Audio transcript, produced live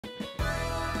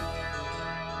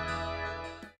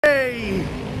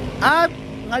At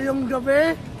ngayong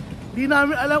gabi, di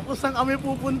namin alam kung saan kami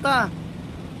pupunta.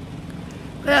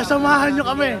 Kaya samahan nyo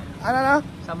kami. Ano na?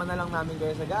 Sama na lang namin kayo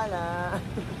sa gala.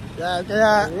 Yan,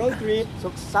 kaya road trip.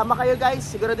 So, sama kayo guys.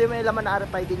 Siguro din may laman na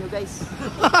RFID nyo guys.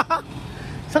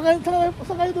 Saan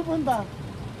kayo pupunta?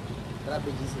 Tara,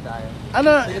 BGC tayo.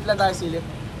 Ano? Silip lang tayo, silip.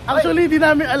 Actually, di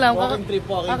namin alam. Walking trip.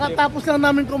 Kakatapos lang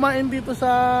namin kumain dito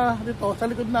sa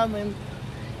likod namin.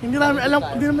 Hindi namin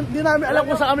alam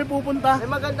kung saan kami pupunta.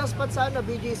 May magandang spot sa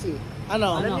BGC.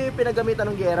 Ano? Alam niyo yung pinagamitan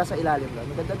ng giyera sa ilalim lang.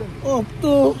 Maganda dun. Oh,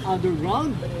 to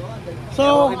underground.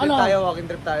 So, walking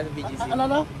trip tayo sa BGC.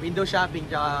 Ano? Window shopping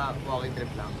tsaka walking trip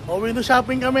lang. Oh, window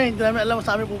shopping kami. Hindi namin alam kung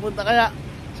saan kami pupunta. Kaya,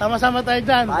 sama-sama tayo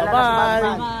dyan.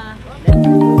 Bye-bye!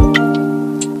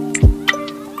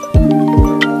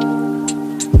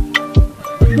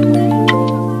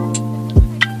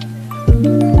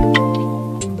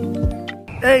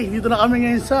 Hey, dito na kami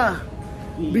ngayon sa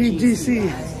BGC.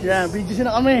 Yeah, BGC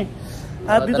na kami.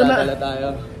 At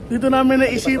dito namin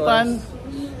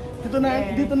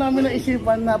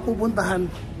naisipan na pupuntahan.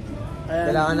 Ayan.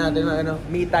 Kailangan natin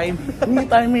me time. Me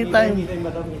time.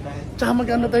 Tsaka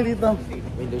magkano tayo dito?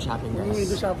 Window shopping guys.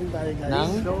 Window shopping tayo guys.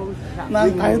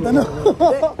 Nang kahit ano.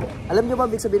 Alam niyo ba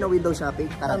ibig sabihin ng window shopping?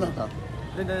 Tara dito.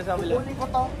 Doon sa kabila. Kunin ko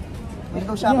to.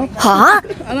 Window shopping. Ha?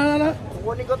 Ano?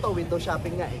 Kunin ko to, window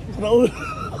shopping nga eh. Raul.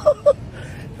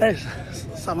 Guys,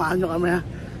 samahan nyo kami ha.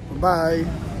 Bye.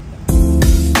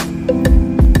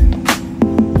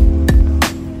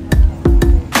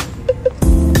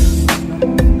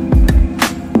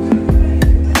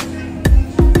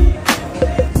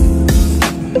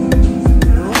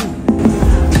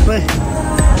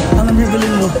 Anong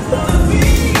bibilin mo?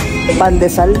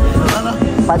 Pandesal. Ano?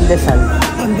 Pandesal.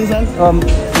 Pandesal?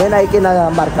 May Nike na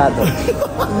markado.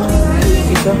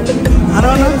 Ito. Ano?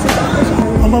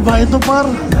 Ang babae to par.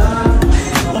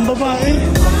 Ang babae.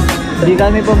 Hindi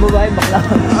kami pambabae, bakla.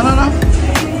 Ano?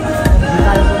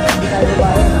 Hindi tayo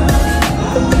babae.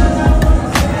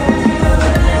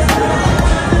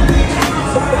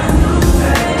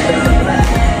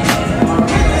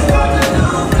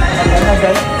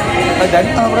 Agad?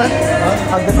 Ano bro?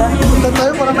 Agad na? Punta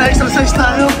tayo para may exercise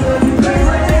tayo.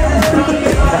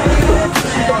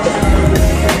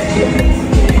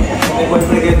 May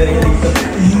boyfriend kayo rin dito.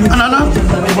 Ano?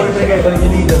 May boyfriend kayo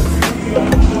rin dito.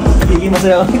 Hindi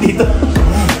masaya kami dito.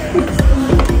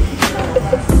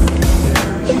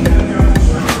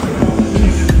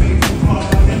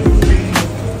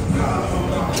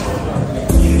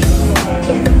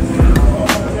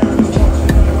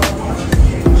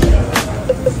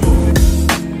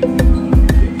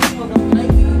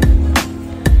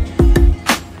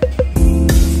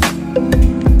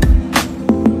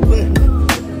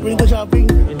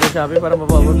 Shopping para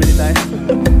mapapabili tayo.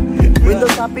 Window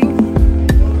shopping.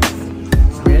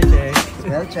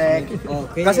 Spell check.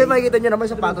 Okay. Kasi makikita nyo naman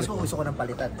sa sapatos ko, gusto ko ng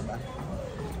palitan, diba?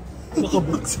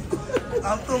 Nakabox.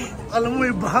 Alam mo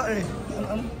yung baha eh.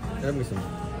 Ano gusto mo?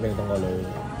 Ganitong color.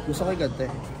 Gusto ko yung gante.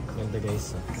 Gante guys.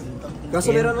 Kaso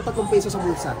meron ako 3 piso sa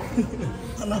bulsa.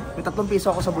 Ano? May 3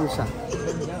 piso ako sa bulsa.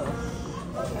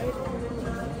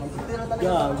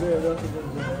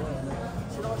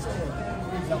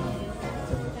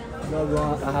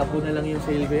 Kahapon na lang yung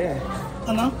sale ko eh.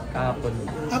 Ano? Kahapon.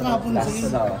 Kahapon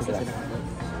sale.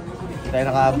 Tayo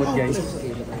nakaabot guys.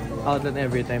 Outlet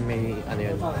every time may ano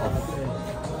yun.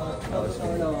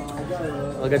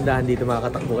 Magandahan dito,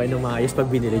 makakatakbo kayo ng maayos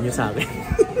pag binili nyo sa akin.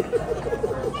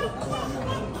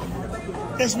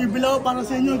 Guys, bibila ko para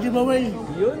sa inyo, giveaway.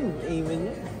 Yun, amen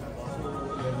yun.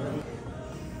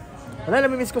 Wala,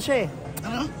 namimiss ko siya eh.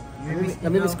 Ano?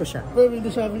 Namimiss ko siya. Pero window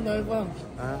shopping tayo pa.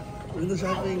 Ha? Window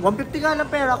shopping. 150 nga lang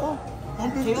pera ko.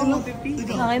 150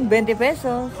 Sa akin, 20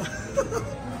 pesos.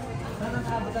 Saan ang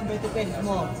sabot ang 20 pesos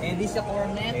mo? Eh, di sa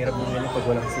cornet. Mahirap bumili pag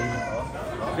walang sale.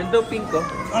 Ganda pink ko.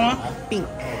 Ano? Pink.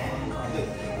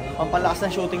 Pampalakas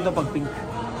ng shooting to pag pink.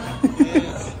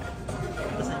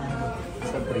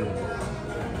 Sa brain.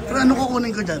 Pero ano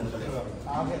kukunin ko dyan?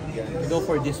 Go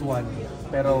for this one.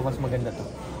 Pero mas maganda to.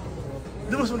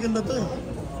 Hindi, mas maganda to eh.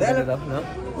 Maganda to, no?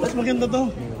 Mas maganda to.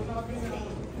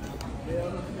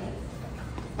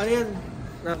 Ano yan?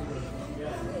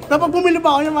 Dapat bumili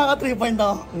pa ako yung mga 3 point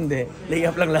ako. Hindi. Lay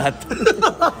up lang lahat.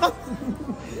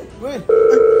 Uy!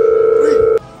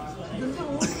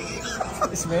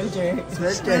 Smell check.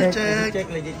 Smell check. Check,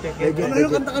 legit check. Ano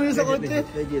yung kanta kanina sa kotse?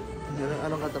 Legit.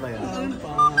 Anong kanta ba yan?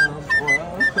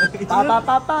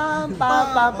 Papapapam,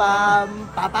 papapam,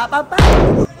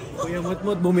 papapapam. Kuya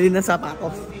Mutmut, bumili ng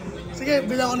sapatos. Sige,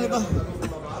 bila ko nito.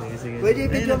 Sige. Pwede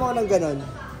i-video mo ako ng ganon.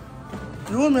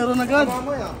 Yun, meron agad.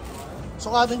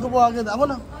 Sukatin ko po agad. Ako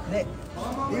na. Hindi.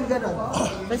 Yung gano'n.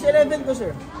 Size 11 ko, sir.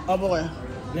 Apo kaya.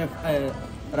 Left,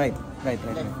 right. Ay,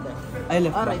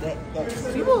 left. Alright.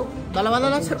 Sige po. Dalawa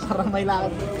na lang, sir. Para may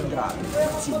lakad. Grabe.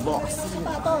 Si boss.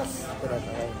 Sapatos.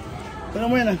 Tingnan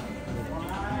mo yan ah.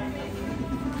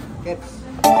 Keps.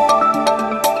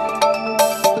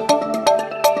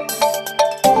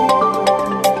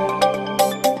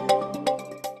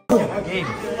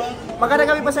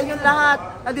 Magandang gabi pa sa inyong lahat.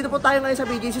 Nandito po tayo ngayon sa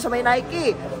BGC sa may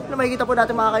Nike. Na makikita po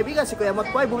natin mga kaibigan, si Kuya Mot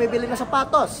po ay bumibili na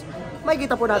sapatos.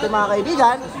 Makikita po natin mga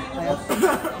kaibigan.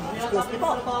 Excuse me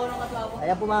po.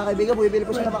 Ayan po mga kaibigan, bumibili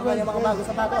po siya ng mga bagong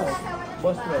sapatos.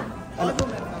 Boss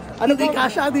 12. Ano di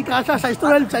kasha, size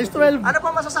 12. Ano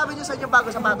po masasabi niyo sa inyong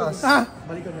bagong sapatos? Ha?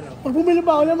 Pag bumili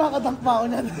pa ako yan, makakatank pa ako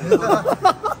yan.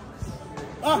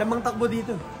 Lamang takbo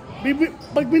dito.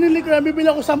 Pag binili ko yan, bibili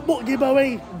ako 10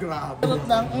 giveaway. Grabe.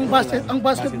 Ang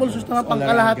basketball shoes na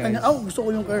pangkalahatan niya. Gusto ko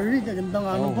yung curly. Ganda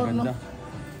nga ano po, no?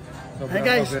 Hey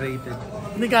guys,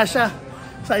 hindi kasha.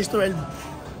 Size 12.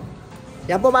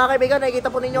 Yan po mga kaibigan, nakikita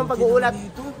po ninyo ang pag-uulat.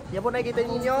 Yan po nakikita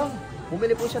ninyo.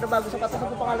 Bumili po siya ng bagong sapatos.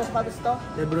 Ano po pangalan ng sapatos ito?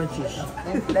 Lebron shoes.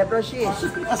 Lebron shoes.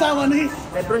 Asawa ni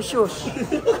Lebron shoes.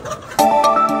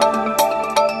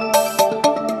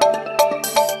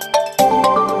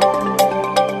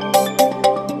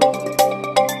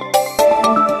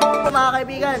 Mga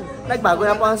kaibigan, nagbago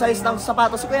na po ang size ng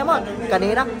sapatos si Kuya Mon.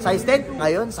 Kanina, size 10,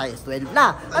 ngayon, size 12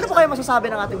 na. Ano po kayo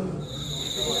masasabi ng ating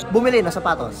bumili na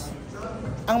sapatos?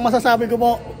 Ang masasabi ko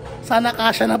po, sana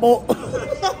kasha na po.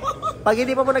 Pag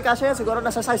hindi pa po nagkasya yan, siguro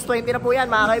nasa size 20 na po yan,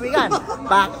 mga kaibigan.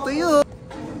 Back to you!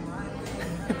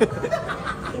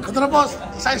 Ito na po,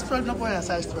 size 12 na po yan,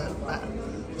 size 12.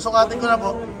 Sukatin ko na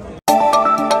po.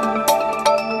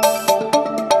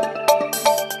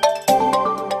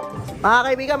 Mga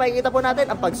kaibigan, makikita po natin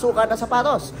ang pagsukat ng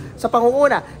sapatos sa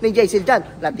pangunguna ni J. Siljan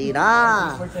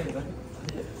Latina.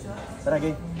 Tara,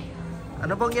 gay.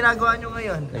 Ano pong ginagawa nyo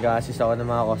ngayon? Nag-a-assist ako ng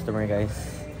mga customer, guys.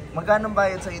 Magkano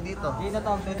bayad sa'yo dito?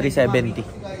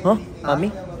 370. Huh? Mami?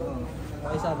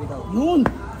 Yun,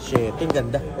 Shit, ang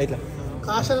ganda. Wait lang.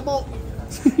 kasha na po.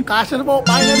 Kasha na po,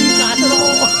 finally, kasha na po.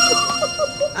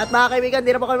 At mga kaibigan,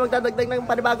 di na po kami magdadagdag ng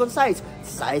panibagong size.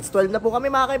 Size 12 na po kami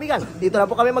mga kaibigan. Dito na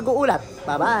po kami mag-uulat.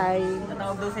 Bye-bye!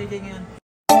 Tatawag daw sa AJ ngayon.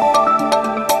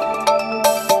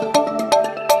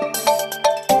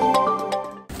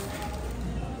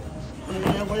 Ano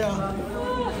ganyan ko yan?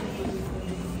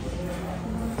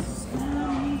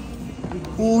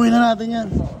 Uuwi na natin yan.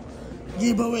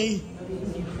 Giveaway.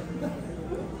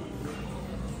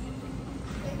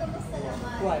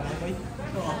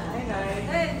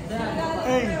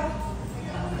 Hey.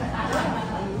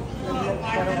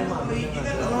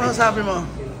 Ano masasabi mo?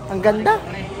 Ang ganda!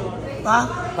 Ha?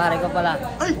 Pare ko pala.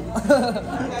 Ay!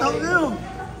 Tawag kayo.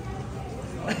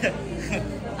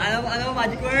 Ano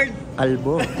magic word?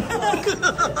 Albo.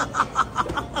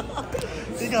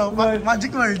 Ikaw,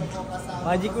 magic word.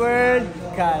 Magic word,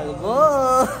 kalbo.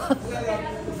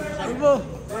 Albo.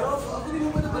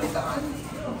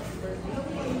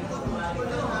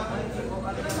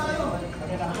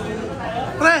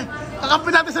 Pre, kakampi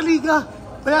natin sa liga.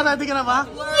 Kaya natin ka na ba?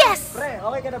 Pre,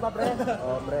 okay ka na ba, pre?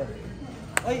 Oo, pre.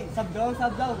 Oy, sub daw.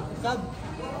 Sub.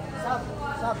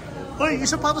 Hoy, yung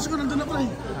sapatos ko nandun na pre.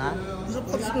 Ha? Yung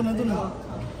sapatos ko nandun na.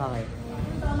 Okay.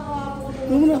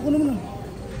 Kuno mo na.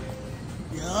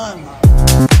 Yan.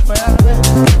 Kaya na pre.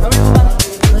 Kami mo ba?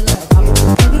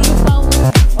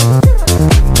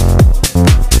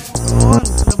 Yun,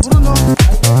 laburo no.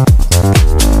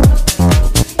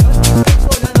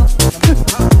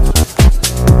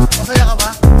 Masaya ka ba?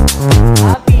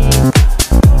 Happy.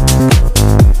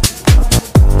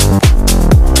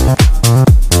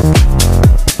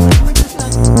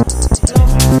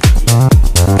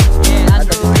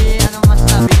 Anong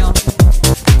masasabi nyo?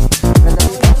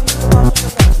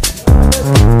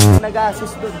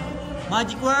 Nag-assist dun.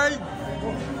 Magic word.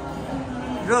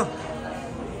 Go.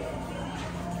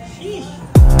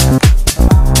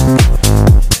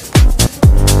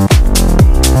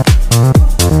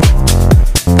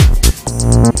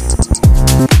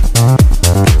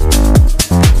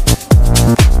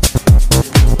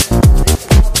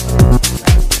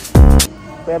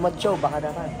 Kuya Mod Show, baka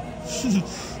naman.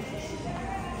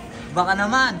 Baka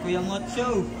naman, Kuya Mot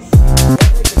Show.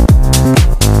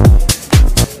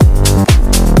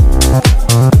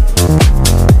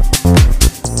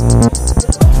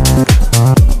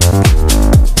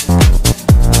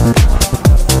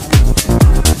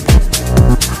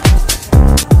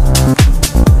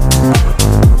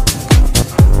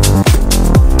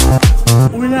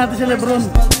 Uwi na natin si Lebron.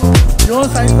 Yun,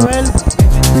 size 12.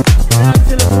 Uwi na natin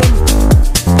si Lebron.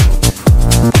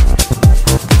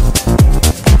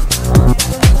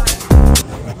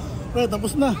 Okay,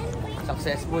 tapos na.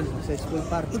 Successful. Successful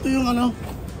par. Ito yung ano.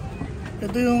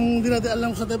 Ito yung hindi natin alam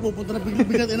kung saan tayo pupunta na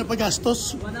bigat na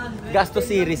paggastos. Gastos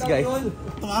series, guys.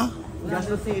 Ito ah.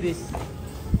 Gastos series.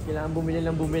 Kailangan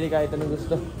bumili kahit anong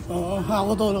gusto. Oo,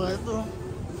 ako to. Ito.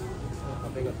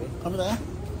 Kape. Kape tayo?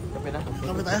 Kape na.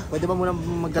 Kape tayo? Pwede ba muna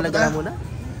maggalagala muna?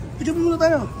 Ikaw muna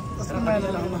tayo. Tapos mamaya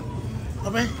na lang.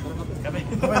 Kape? Kape.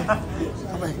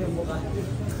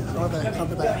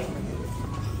 Kape tayo.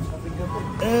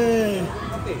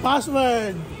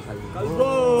 Password. Kalbo.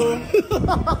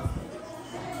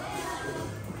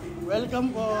 Welcome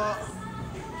po.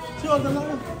 Si order lang.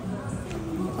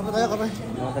 Kape tayo, kape.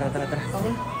 Tara. Kape.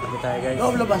 Kape tayo, guys.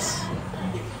 Loob labas.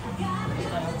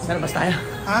 Sa labas tayo.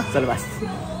 Ha? Sa labas.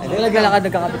 Naglalakad,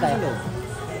 nagkakape tayo.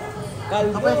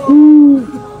 Kape.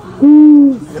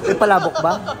 May palabok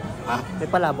ba? May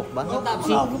palabok ba?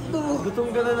 Gutom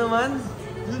ka na naman.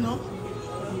 Yun o.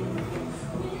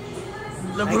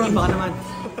 Ay, Lebron. baka naman.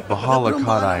 Bahala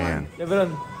Karayan.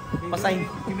 Lebron, pasign.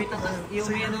 Yung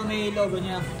may logo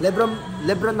niya. Lebron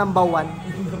number 1.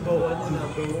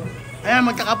 Ayan,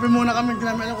 magkakape muna kami. Hindi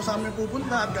namin alam kung saan kami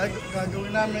pupunta. At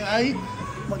gagawin namin ay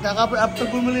magkakape after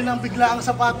bumili ng biglaang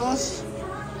sapatos.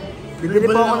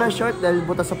 Bibili po ako ng short dahil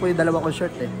butas na po yung dalawa kong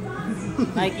short eh.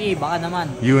 Nike, baka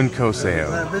naman. Yun Koseo.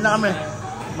 Bili na kami.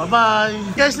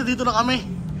 Bye-bye. Guys, dito na kami.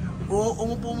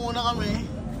 Umupo muna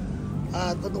kami.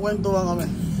 At kwentuhan kami.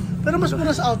 Pero mas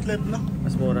mura sa outlet, no?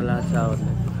 Mas mura lahat sa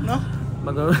outlet. No?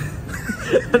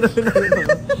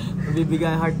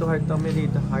 Magbibigay heart to heart kami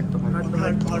dito. Heart to heart.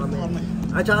 Hard kami.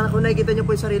 At saka kung nakikita nyo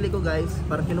po yung sarili ko guys,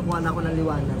 parang kinukuha na ako ng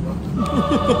liwanag.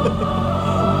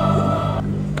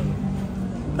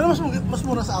 Pero mas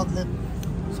mura sa outlet.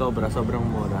 Sobrang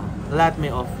mura. Lahat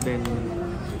may off din.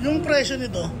 Yung presyo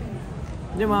nito,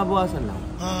 Hindi, mabawasan lang.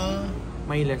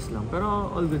 may May less lang. Pero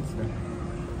all goods na.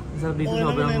 Sarap dito, Okay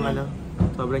sobrang naman yun,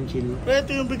 sobrang chill. pero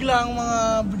ito yung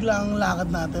biglaang lakad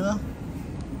natin, no?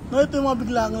 No, ito yung mga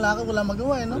biglaang lakad, wala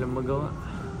magawa, no? Walang magawa.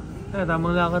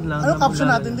 Tamang lakad lang. Ano caption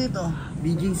natin dito?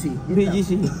 BGC. BGC.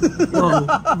 Wow.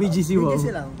 BGC, wow. BGC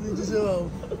lang. Dito siya, wow.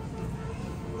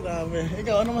 Grabe.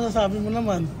 Ikaw, ano masasabi mo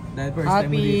naman? Dahil first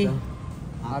time mo dito.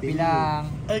 Happy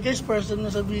lang. Ay guys, first time na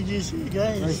sa BGC,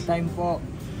 guys. First time po.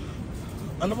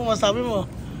 Ano po masasabi mo?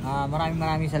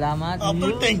 Maraming salamat.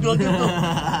 Thank you dito.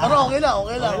 Pero okay lang.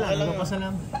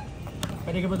 Pasalam.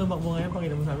 Pwede ka ba tumakbo ngayon?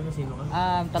 Pakita mo sa amin kung sino ka.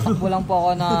 Tatakbo lang po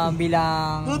ako na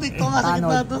bilang Tutik to nga sa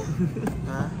gitna tanod. to.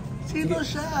 Sino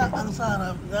siya? Ang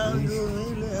sarap ng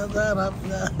gumili, ang sarap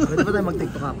na. Pwede ba tayo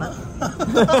mag-tiktok ka pa?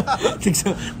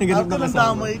 After ng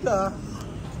damay ka.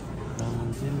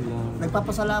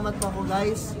 Nagpapasalamat po ako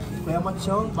guys. Kuya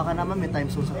Macho, baka naman may time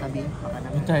zone sa tabi. Baka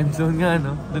naman. May time zone nga,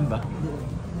 no? Doon ba?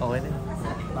 Okay na.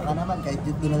 Baka naman, kahit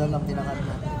doon na lang tinakaroon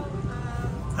natin.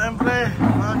 Siyempre,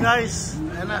 mga guys.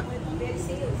 Ayan na.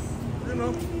 Ano?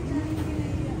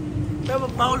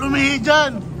 Bawal lumihi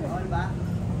dyan. Bawal ba?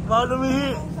 Bawal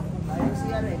lumihi. Ayaw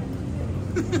siya rin.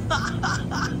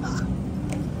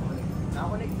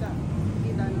 Nakakunik ka.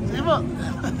 Sige po.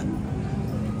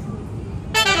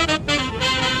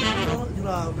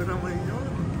 Grabe naman yun.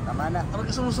 Tama na. Parang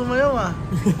gusto mo sumayaw ah.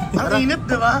 Ang init,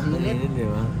 di ba? Init. Di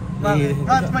ba?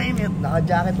 Bakit mainit?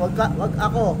 Naka-jacket, wag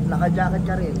ako. Naka-jacket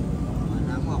ka rin.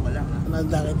 Wala ako lang.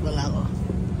 Nag-jacket pala ako.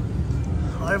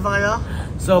 Okay ba kayo?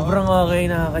 Sobrang okay,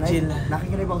 nakaka-chill.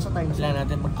 Nakikinig ako sa time zone. Kailangan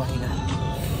natin magpahinga.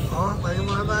 Tayo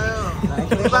muna tayo.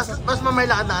 Bas mamay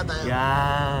lakad na tayo.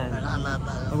 Yan. Lakad na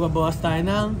tayo. Magbabawas tayo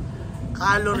ng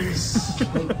Calories.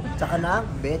 Tsaka na,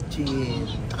 betchin.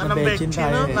 Tsaka ng betchin,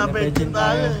 no? Na-betchin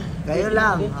tayo. Kayo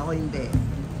lang, ako hindi.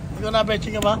 Ikaw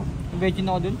na-betchin ka ba? Betchin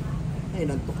ako dun. Eh,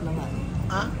 nantok na nga.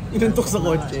 Ha? inuntok sa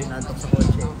kotse. Nantok sa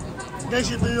kotse. Guys,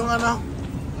 ito yung ano.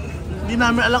 Hindi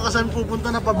namin alam kung saan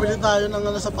pupunta na pabili tayo ng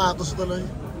sapatos tuloy.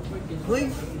 Uy,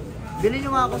 bilhin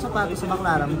nyo nga ako sapatos sa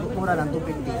Baclaran. Mura lang,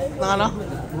 250. Na ano?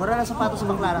 Mura lang sapatos sa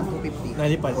Baclaran, 250.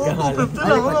 Nalipad Oo, ka nga lang.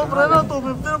 250 lang. Ano, pre, no?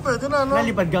 250 na pwede na, no?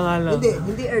 Nalipad ka nga lang.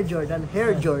 Hindi Air Jordan,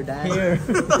 Hair Jordan. Hair.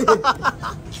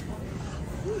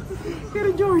 Hair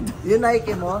Jordan. Yung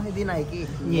Nike mo, hindi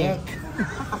Nike. Nyek.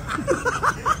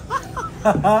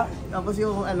 Tapos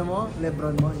yung ano mo,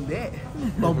 Lebron mo, hindi.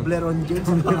 Toblerone James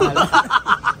ang pangalan.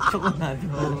 Chocolate.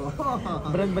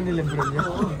 Brand ba ni Lebron niya?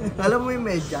 Alam mo yung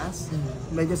medyas?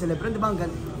 Medyas si Lebron, di ba?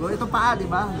 Ito paa, di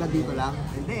ba? Hanggang dito lang.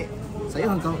 Hindi. Sa'yo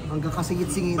hanggang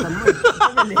kasingit-singitan mo.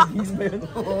 Leggings ba yun?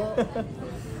 Oo.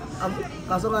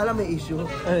 Kaso nga lang may issue.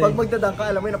 Pag magdadang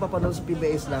ka, alam mo yung napapanood sa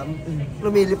PBS lang,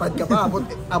 lumilipad ka pa,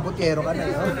 abotyero ka na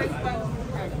yun.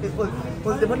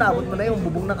 Kung di ba naabot mo na yung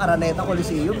bubong ng Araneta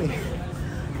Coliseum eh.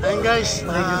 Ayun guys.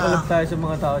 Nagkikulap tayo sa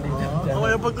mga tao dito.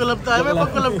 Okay, pag-collab tayo. May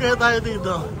pag-collab kaya tayo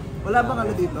dito. Wala bang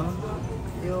ano dito?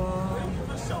 Yung...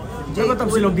 Ano ba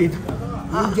itong silog dito?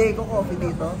 Yung Jayco Coffee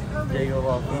dito. Jayco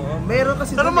Coffee. Meron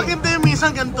kasi Pero dun maganda yung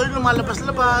minsan ganito, yung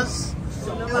lumalabas-labas.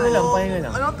 Ano lang, pahinga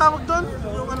lang. Anong tawag doon?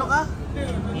 Yung ano ka?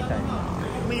 Me time.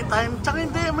 Me time. Tsaka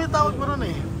hindi, may tawag mo ron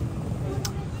eh.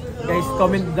 Guys,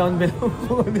 comment down below.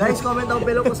 Guys, comment down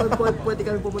below kung saan pwede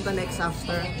kami pupunta next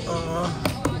after. Oo.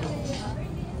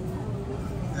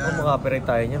 Oh, makapirate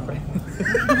tayo niya, pre.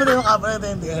 Hindi ba tayo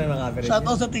makapirate? Hindi.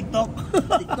 Shoutout sa TikTok.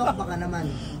 TikTok baka naman.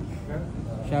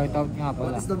 Shoutout nga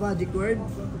pala. What is the magic word?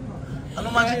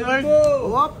 Ano magic word?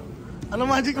 Wop! Ano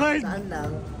magic word? Saan lang?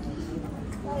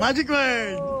 Magic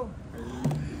word!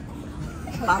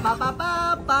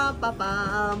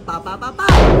 Pa-pa-pa-pa-pa-pa-pam-pa-pa-pa-pa!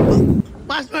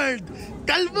 Password!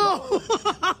 Kalbo!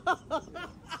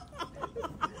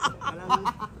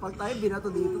 Pag tayo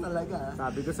binato dito talaga.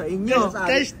 Sabi ko sa inyo.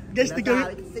 Guys, di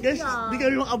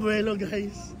kami mga abuelo,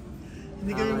 guys.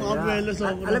 Hindi kami mga abuelo,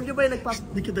 sobra. Alam nyo ba yung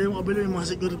Hindi kita yung abuelo, yung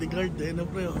mga security guard. Eh, no,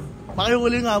 pre, oh.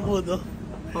 Pakihuli nga po, to.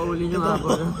 Pauli nyo nga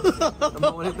ako.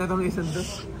 Makulit na itong isang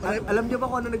dos. Alam nyo ba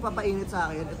kung ano nagpapainit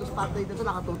sa akin? Ito spotlight na ito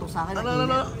nakatutok sa akin.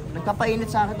 Ano? Nagpapainit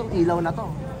sa akin itong ilaw na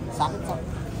to. Sakit.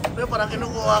 Pero parang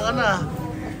kinukuha ka na.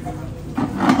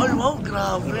 Ay, wow,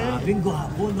 grabe. Ang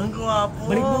gwapo, no? Ang gwapo.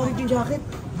 Balik mo ulit yung jacket.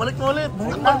 Balik mo ulit.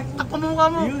 Takpan mo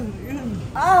mukha mo. Yun.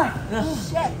 Ah!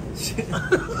 Shit!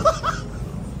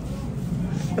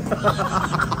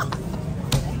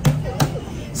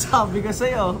 Sabi ko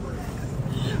sa'yo.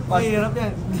 Mahirap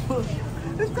yan.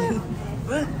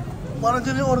 Parang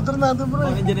dyan yung order natin, bro.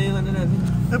 Bakit dyan na yung ano natin?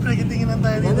 Pinagitinginan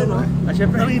tayo dito, bro.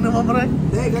 Syempre. Narino mo, bro.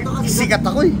 Hindi, gato kasi. Sikat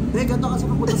ako eh. Hindi, gato kasi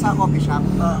pupunta sa coffee shop.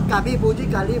 Kabi, Buji,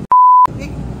 Kali,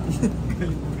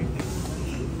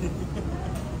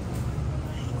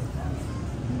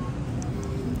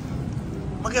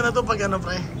 Maganda to pag ano,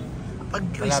 pre? Pag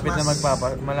Christmas.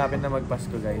 Malapit na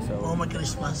magpasko, guys. So,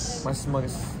 mag-Christmas. mas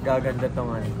gaganda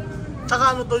tong ano. Tsaka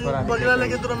ano to, yung pag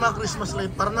ilalagay to ng mga Christmas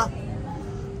light, para na.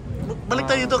 Balik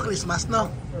tayo dito, Christmas,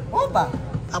 no? Oo ba?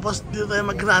 Tapos dito tayo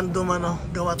mag-random, ano,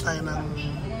 gawa tayo ng...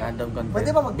 Random content. Pwede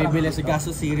ba mag-prank? Bibili sa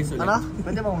Gaso series ulit. Ano?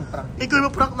 Pwede ba mag-prank? Ikaw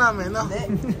yung prank namin, no?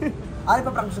 Hindi. Ano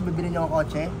pa prank gusto bibili nyo ang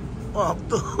kotse? Oh, up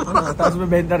to. Tapos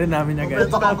mabenta rin namin agad.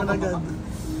 Benta namin agad.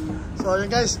 So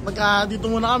yun guys, dito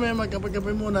muna kami,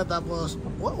 magkapag-kapay muna, tapos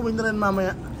uwi na rin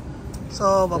mamaya.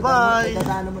 So, bye-bye!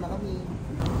 Dadaanan mo na kami.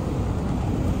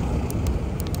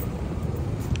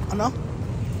 Ano?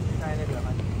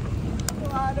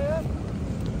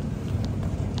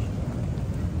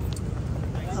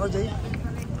 Ano, Jay?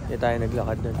 Hindi tayo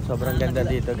naglakad dun. Sobrang ganda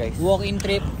dito, guys. Walk-in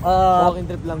trip. Walking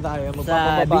trip lang tayo.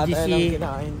 Magpapababa tayo BGC. ng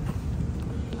kinain.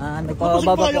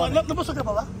 Nagpababa po. Nabusog ka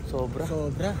pa ba? Sobra.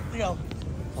 Ikaw?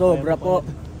 Sobra po.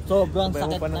 Sobrang Sabay mo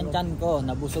sakit pa ng ng- tiyan ko.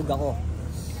 Nabusog ako.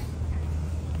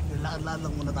 Lakad-lakad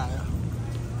lang muna tayo.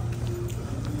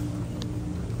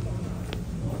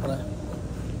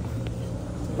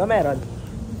 Ba meron?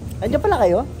 Andiyan pala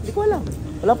kayo? Hindi ko alam.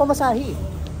 Walang pamasahe.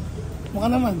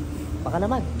 Mukha naman. Baka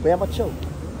naman. Kuya Mat Show.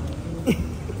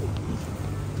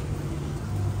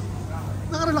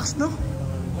 Nakarelax, no?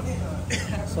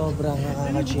 Sobrang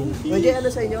nakaka-chill. Pwede ano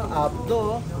sa inyo?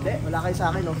 Abdo. Hindi, wala kayo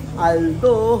sa akin, no?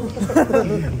 Aldo.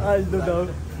 Aldo daw.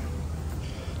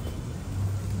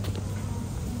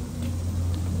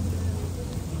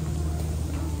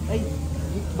 Ay,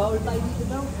 bawal tayo dito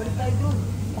daw. Balik tayo doon.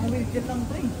 Wheelchair lang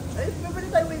tayo. Ay, balik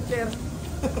tayo wheelchair.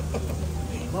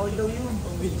 Bawal daw yun.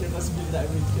 Wheelchair, mas bili tayo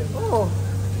wheelchair. Oo.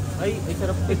 Ay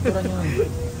sarap picturean yun.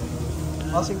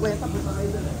 O, 50 punta kayo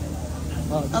doon.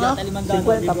 Ano? 50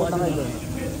 punta kayo doon.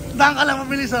 Daan ka lang,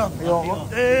 mabilis, oh. Ayoko.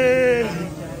 Eh!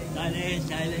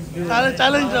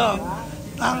 Challenge, oh.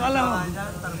 Daan ka lang, oh.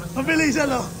 Mabilis,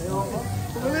 oh.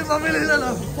 Mabilis,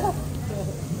 oh.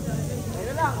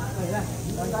 Ayun lang.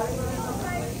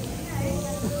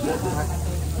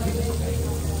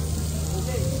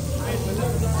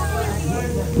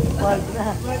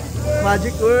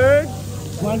 Magic word.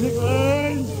 Magic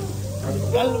word!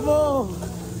 Kalbo!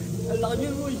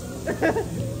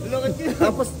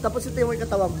 Tapos ito yung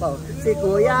katawan pa. Si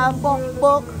Kuya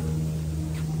Pokpok.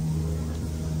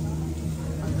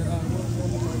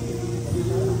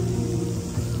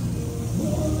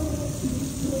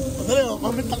 Madali, oh.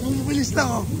 Pamitak mong mabilis lang,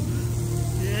 oh.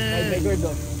 Yeah.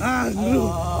 Andrew!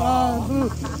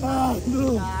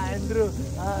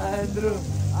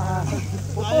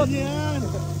 Kaya niyan!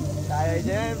 Kaya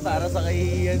niya yan, para sa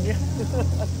kahihiyan niya.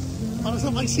 Para sa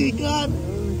pagsikat!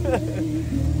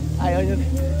 Ayaw niya.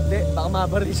 Hindi, baka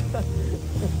mabari siya.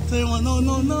 So yung no.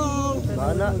 No. No.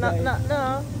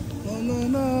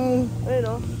 Ayun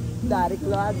o. Dari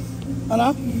Clads.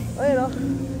 Ano? Ayun o.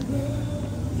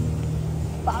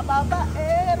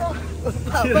 Bababaero,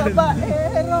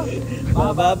 bababaero,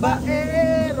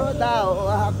 bababaero daw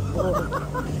ako.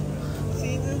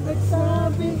 Sino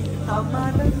nagsabi,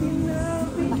 tama ng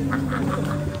sinabi?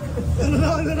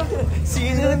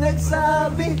 Sino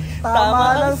nagsabi, tama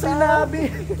ng sinabi?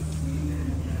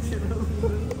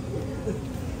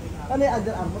 Ano yung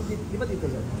Under Armour? Di ba dito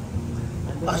yun?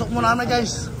 Pasok muna na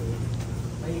guys.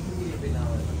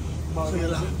 Sige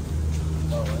lang.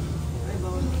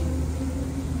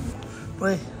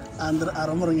 Pre, Under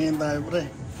Armour ngayon tayo pre.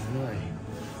 Ano eh?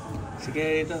 Si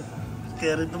Kerry ito.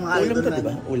 Kerry ito mga Ulam idol ka natin.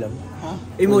 diba? Ulam? Ha?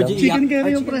 Emoji Chicken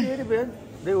curry yung pre. Kerry ba yan?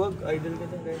 Hindi, wag. Idol ka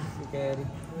dyan guys. Si Kerry.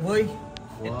 Boy,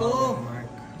 ito.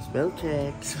 Spell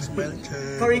check. Spell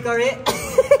check. Kari-kari.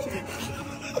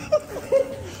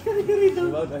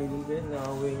 Wag, idol ka yan.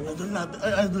 Nakaway niya. Idol natin.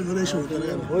 Ay, idol ko na yung shooter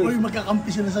yan. Uy, magkakampi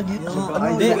sila sa gitna.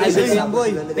 Hindi, idol ko yan boy.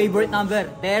 Favorite number,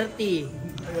 30.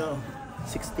 Ayaw.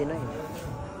 69.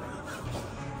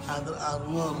 Under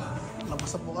Armour.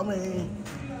 Labas na po kami.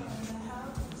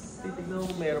 Titignan ko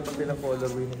kung meron pa silang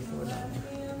colorway na ito. Wala.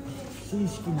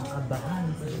 Sis, kinakabahan.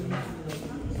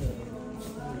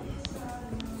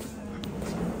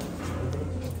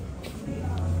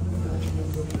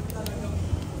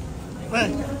 Pre,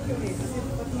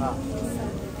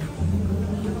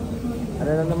 Ano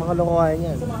lang ng mga lokohan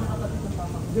yan?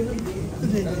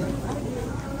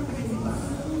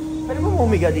 Pwede mo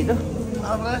humiga dito?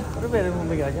 pre. Ano pwede mo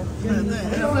humiga dyan? Pre.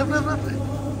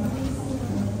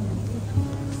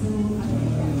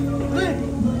 Pre,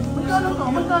 magkano to?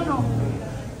 Magkano?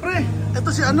 Pre, ito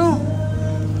si ano?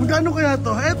 Magkano kaya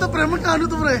to? Eto pre, magkano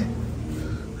to pre?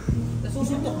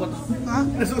 Nasusuntok ba ito? Ha?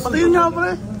 Patayin niya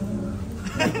pre.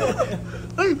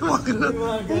 Ay,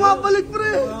 bumabalik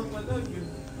pre.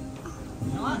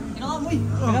 Kinakamoy.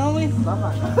 Kinakamoy.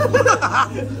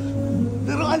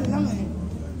 Biruan lang eh.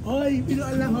 Hoy,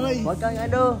 biruan lang hoy. Huwag kang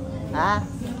ano. Ha?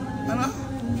 Ano?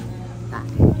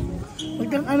 Huwag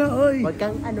kang ano hoy. Huwag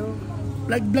kang ano.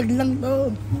 Vlog lang to.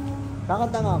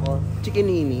 Kakanta nga ako.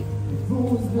 Chikinini.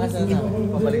 Asa na?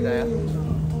 Pabalik tayo.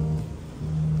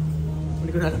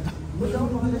 Hindi ko na alam.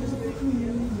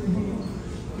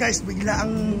 Guys, bigla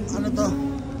ang ano to.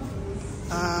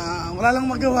 Wala lang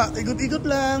magawa. Ikot-ikot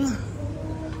lang.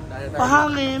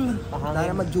 Pahangin.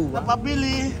 Para magjuwa.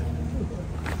 Napabili.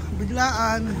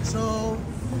 Biglaan. So,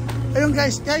 ayun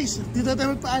guys. Dito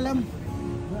tayo magpaalam.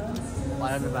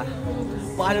 Paalam na ba?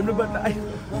 Paalam na ba tayo?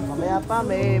 Mamaya pa.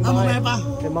 May Mamaya pa.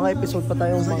 mga episode pa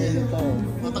tayong Sige. mga tayo.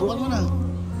 Matakpan mo na.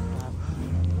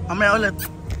 Mamaya ulit.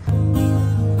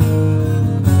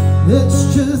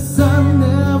 It's just I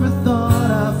never thought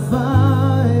I'd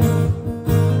find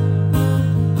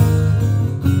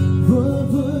what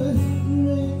would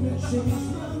make me change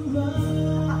my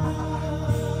mind.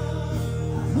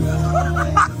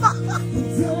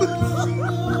 Don't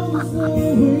knows no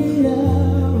way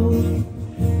out.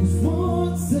 This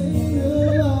won't take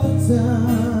a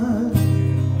lifetime.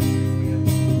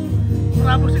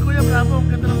 Bravo si Kuya, bravo. Ang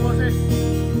ganda ng boses.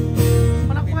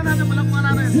 Palakpakan natin.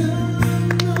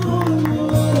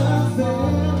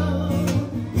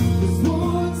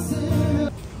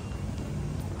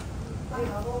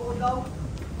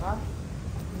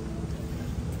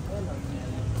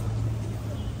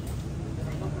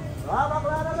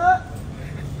 Baklara na!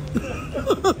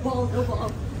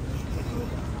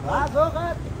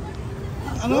 Zokat!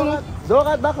 Ano?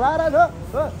 Zokat, baklara na!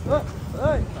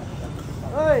 Oy!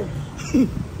 Oy!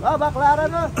 Baklara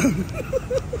na!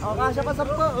 O, kasya pa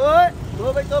 10. Oy!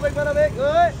 Tubig malamig!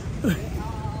 Oy!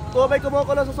 Tubig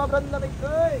kumukulo sa sobrang lamig!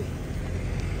 Oy!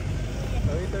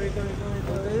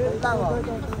 Ito lang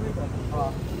o.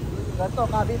 Ganto,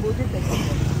 kabi budit eh.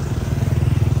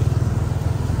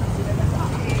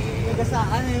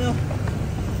 Nagasaan eh no?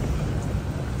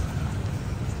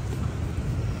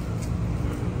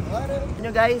 Nyo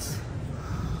guys,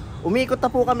 umikot na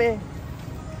po kami.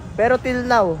 Pero till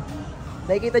now,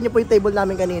 nakikita nyo po yung table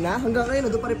namin kanina. Hanggang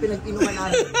ngayon, doon pa rin pinag-inuman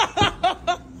namin.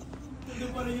 Doon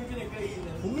pa rin yung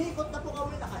pinagkainan. Umikot na po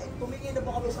kami, tumingin na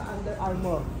po kami sa Under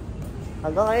Armour.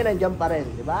 Hanggang ngayon, nandiyan pa rin,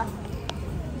 di ba?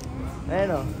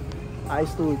 Ayan o,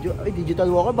 iStudio. Ay, digital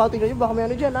walker. Baka tingnan nyo, baka may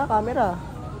ano dyan ha, camera.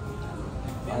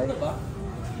 Ay.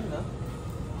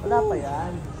 Wala pa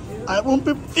yan. iPhone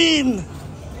 15.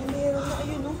 Meron na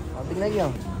kayo, no? Tingnan nyo.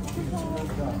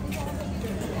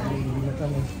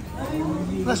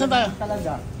 Nasaan tayo?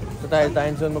 Talaga. Sa tayo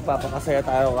zone, magpapakasaya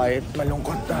tayo kahit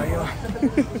malungkot tayo.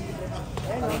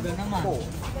 Talaga naman.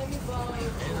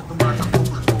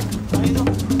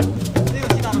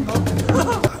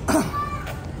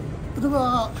 Ito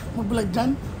ba mag-vlog dyan?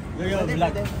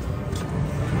 Vlog.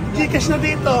 Gcash na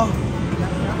dito.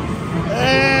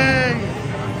 Hey!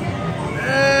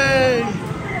 Hey!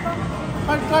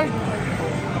 Card!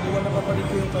 Nakuha na kapalit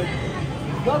ko yung card.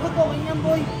 Bago to, ganyan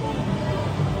boy.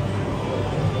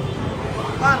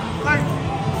 Card!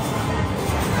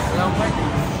 Wala akong card.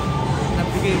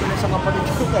 Nagbigay ko na sa kapalit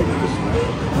ko card.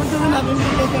 Ano gawin natin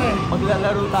dito ka eh?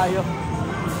 Maglalaro tayo.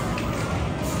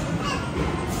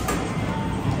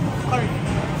 Card!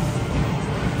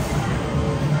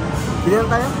 Bilang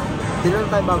tayo? Bilang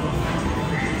tayo bago.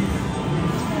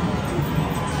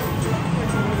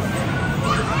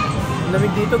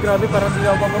 Lamig dito, grabe, parang hindi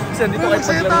ako mapapagsan dito kahit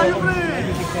Magsaya maglaro tayo, ako. pre!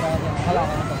 Akala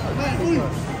ko na to. Uy!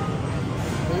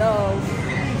 Hello!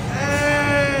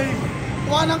 Hey!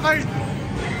 Kuha ng card!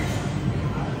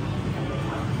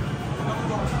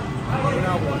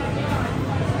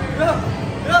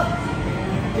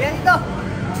 Yan ito.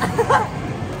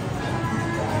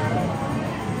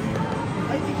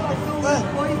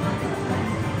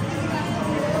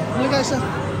 Ano guys ah?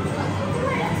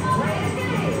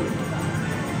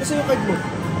 Kasi yung card mo?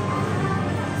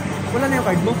 Wala na yung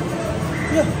card mo?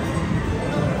 Yeah.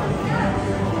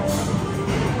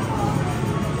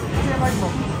 Kasi yung card mo?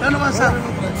 Ano naman sa?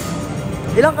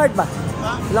 Ilang card ba?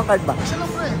 Ha? Ilang card ba? Isa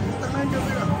lang pre. Kita nga yung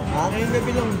gabi lang. Ha? Ngayong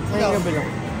gabi lang. Ngayong gabi lang.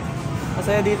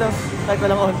 Masaya dito. Kahit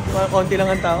walang konti lang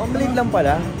ang tao. Maliit lang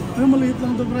pala. Ay, maliit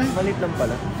lang to pre. Maliit lang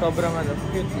pala. Sobrang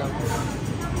cute lang.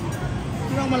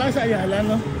 Hindi lang malaki sa Ayala,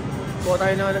 no? Kuha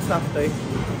tayo ng staff toy.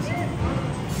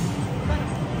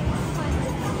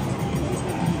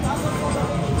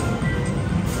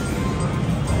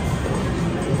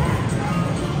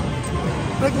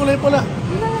 Pre, kulay pala.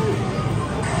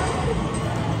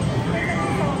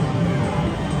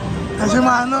 Kasi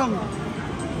Manong.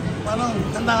 Manong,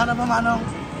 handa ka na ba Manong?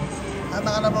 Handa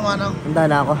ka na ba Manong? Handa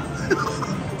na ako.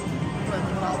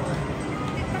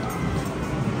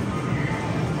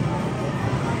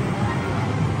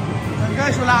 Yan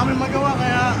guys, wala kami magawa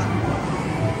kaya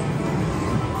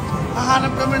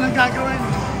hahanap kami ng gagawin.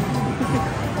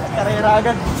 Karera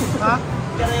agad. Ha?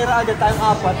 Karera agad tayong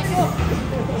apat.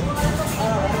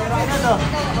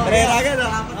 Karera agad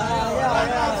oh.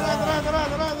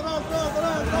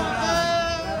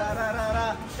 Tara.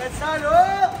 Kansalo!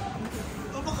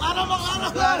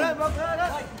 Bakara.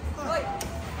 Hoy!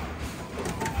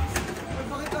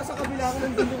 Bakit nasa kabila ako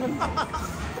ng tulungan?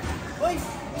 Hoy!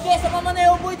 Hindi, sa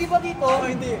Mamaneo boy, di ba dito? Oo,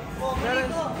 hindi. Oh,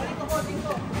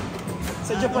 dito.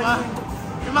 Sa Japan.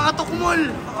 Yung mga tukmol.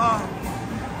 Oo.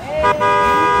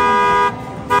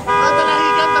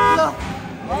 Tatalahigan, tatlo.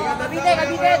 Oh, Cavite,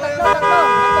 tatlo.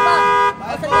 Tatlo ba?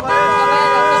 Basta dito.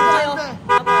 Tatlo kayo.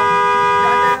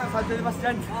 Santo Limas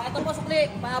dyan. Ito po, sukli.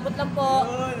 Paabot lang po.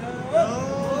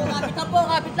 Kapit lang po,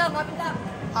 kapit lang.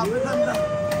 Kapit lang daw.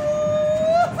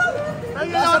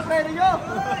 Nasa preno nyo!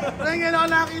 Pre, ngayon ako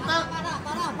nakakita.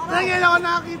 Pre, ngayon ako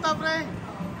nakakita, pre.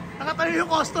 Nakatayo yung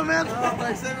customer.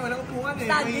 First time, walang upuan eh.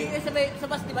 Standing, sa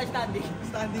bus, di ba standing?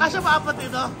 Kasya pa apat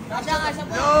dito? Kasya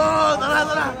po. Yo,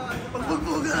 tara.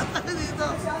 Pagbugbugan na tayo dito.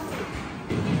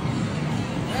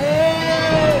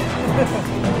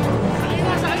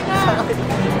 Sakay na!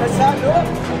 Kansalo!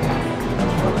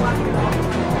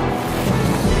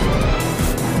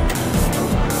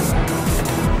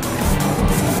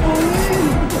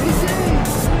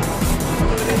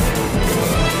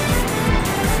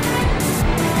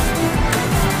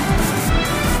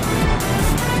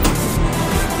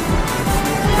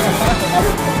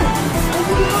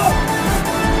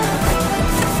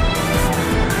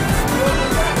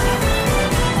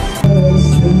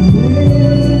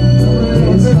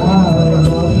 It's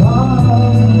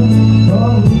time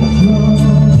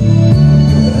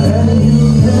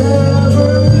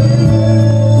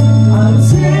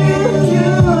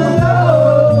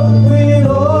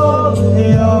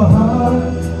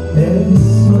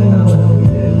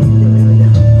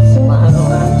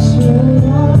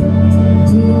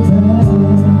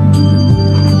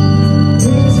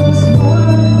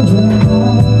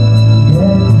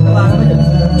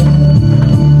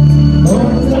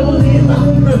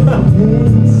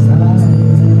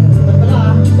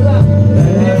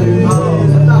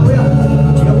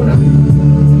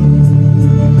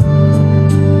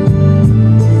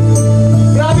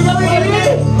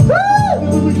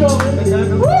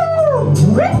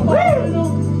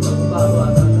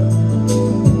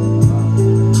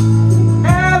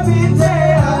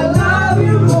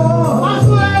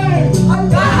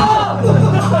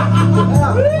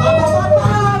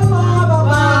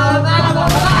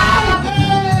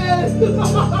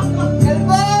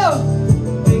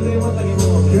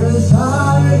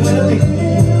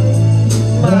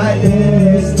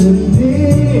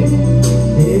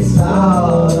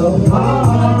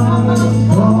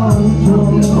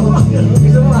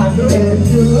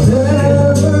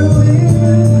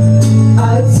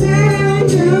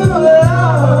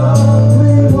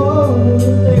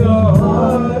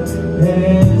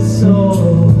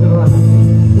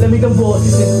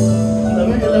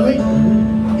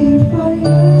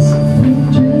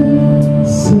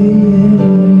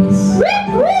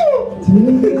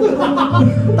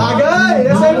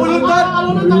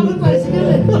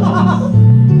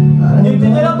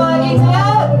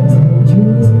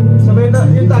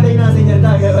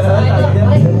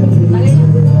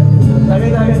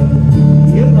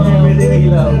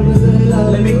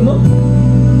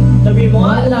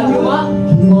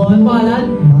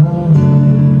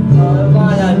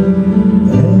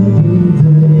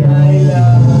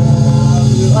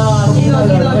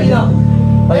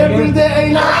Everyday I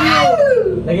love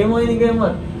you! Lagyan mo yung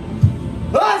gamot.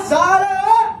 Sana!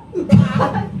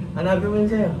 Hanapin mo yun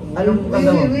sa'yo. Anong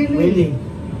kanta mo? Willie.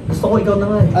 Gusto ko ikaw na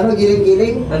nga eh. Ano,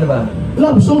 giling-giling? Ano ba?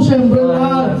 Love song siyempre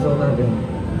na. So natin.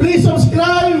 Please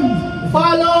subscribe,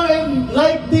 follow, and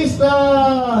like this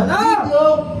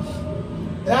video.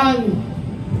 Yan.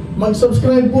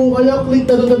 Mag-subscribe po kayo, click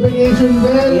the notification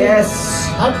bell. Yes!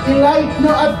 At i-like nyo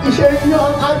at i-share nyo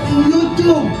ang ating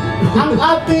YouTube. Ang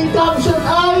ating caption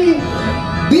ay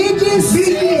BGC!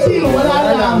 BGC! Wala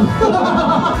lang.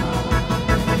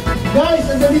 Guys,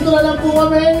 hanggang dito na lang po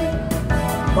kami.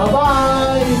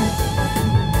 Bye-bye!